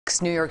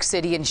Bronx, New York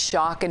City in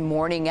shock and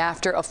mourning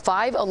after a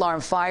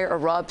 5-alarm fire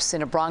erupts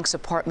in a Bronx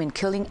apartment,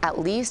 killing at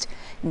least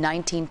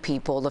 19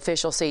 people.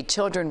 Officials say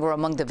children were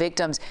among the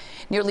victims.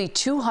 Nearly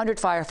 200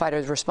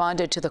 firefighters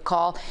responded to the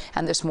call,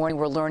 and this morning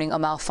we're learning a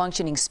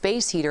malfunctioning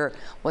space heater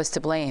was to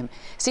blame.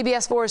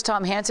 CBS 4's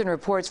Tom Hanson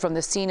reports from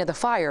the scene of the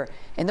fire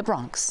in the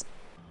Bronx.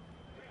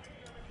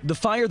 The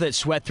fire that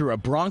swept through a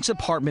Bronx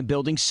apartment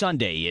building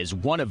Sunday is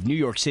one of New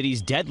York City's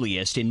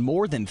deadliest in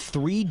more than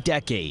 3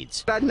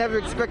 decades. I never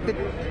expected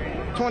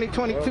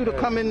 2022 to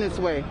come in this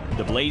way.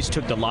 The blaze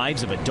took the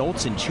lives of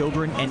adults and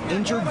children and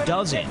injured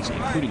dozens,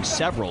 including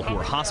several who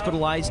were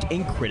hospitalized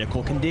in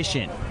critical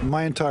condition.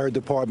 My entire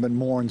department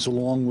mourns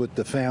along with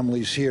the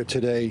families here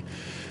today.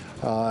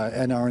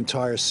 And our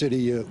entire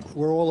city.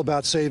 We're all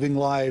about saving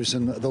lives,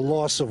 and the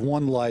loss of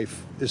one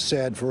life is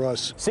sad for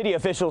us. City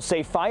officials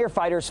say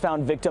firefighters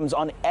found victims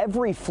on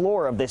every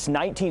floor of this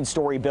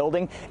 19-story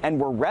building and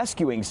were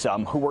rescuing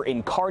some who were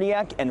in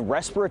cardiac and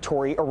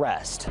respiratory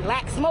arrest.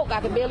 Black smoke,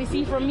 I could barely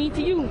see from me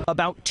to you.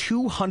 About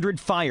 200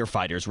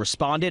 firefighters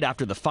responded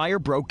after the fire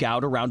broke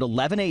out around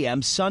 11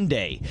 a.m.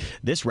 Sunday.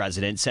 This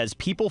resident says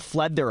people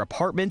fled their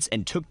apartments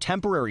and took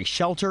temporary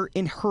shelter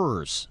in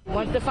hers.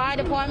 Once the fire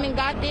department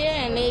got there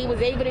and they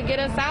was able to get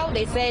us out,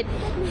 they said,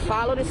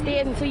 follow the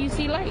stairs until you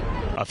see light.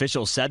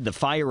 Officials said the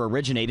fire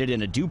originated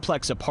in a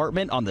duplex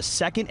apartment on the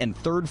 2nd and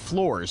 3rd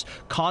floors,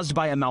 caused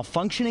by a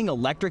malfunctioning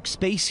electric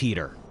space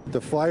heater.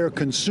 The fire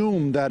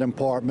consumed that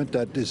apartment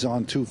that is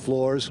on 2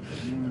 floors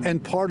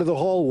and part of the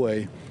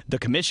hallway. The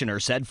commissioner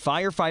said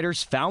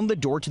firefighters found the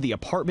door to the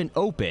apartment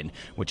open,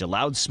 which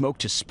allowed smoke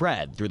to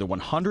spread through the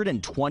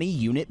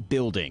 120-unit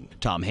building.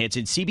 Tom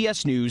Hanson,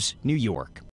 CBS News, New York.